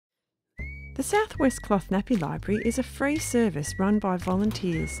The South West Cloth Nappy Library is a free service run by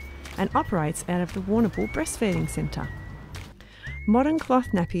volunteers and operates out of the Warrnambool Breastfeeding Centre. Modern cloth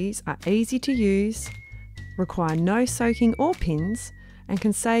nappies are easy to use, require no soaking or pins, and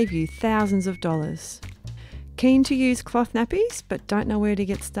can save you thousands of dollars. Keen to use cloth nappies but don't know where to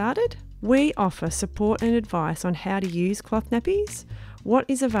get started? We offer support and advice on how to use cloth nappies, what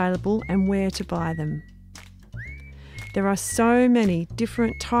is available and where to buy them. There are so many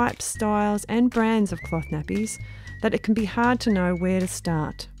different types, styles and brands of cloth nappies that it can be hard to know where to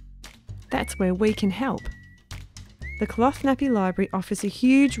start. That's where we can help. The Cloth Nappy Library offers a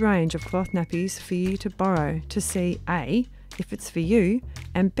huge range of cloth nappies for you to borrow to see A, if it's for you,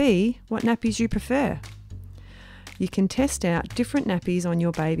 and B, what nappies you prefer. You can test out different nappies on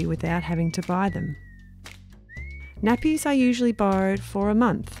your baby without having to buy them. Nappies are usually borrowed for a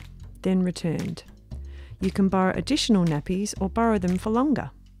month, then returned. You can borrow additional nappies or borrow them for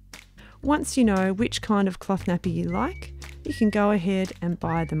longer. Once you know which kind of cloth nappy you like, you can go ahead and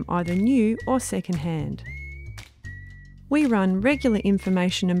buy them either new or second hand. We run regular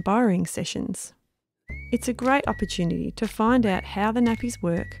information and borrowing sessions. It's a great opportunity to find out how the nappies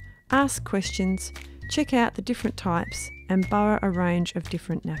work, ask questions, check out the different types and borrow a range of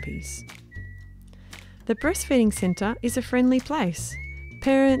different nappies. The Breastfeeding Centre is a friendly place.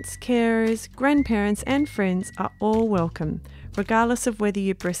 Parents, carers, grandparents and friends are all welcome, regardless of whether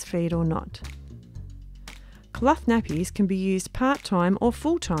you breastfeed or not. Cloth nappies can be used part-time or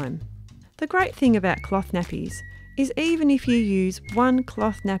full-time. The great thing about cloth nappies is even if you use one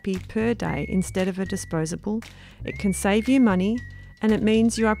cloth nappy per day instead of a disposable, it can save you money and it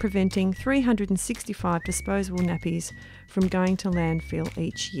means you are preventing 365 disposable nappies from going to landfill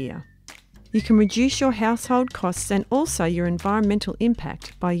each year. You can reduce your household costs and also your environmental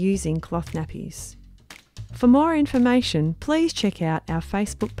impact by using cloth nappies. For more information, please check out our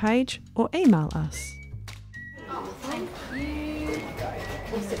Facebook page or email us. Thank you.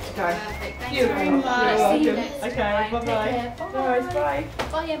 All set to go. Perfect. Thanks very much. You're welcome. See you next Okay, time. bye-bye. Take care. No worries, bye.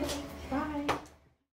 Bye, Emily.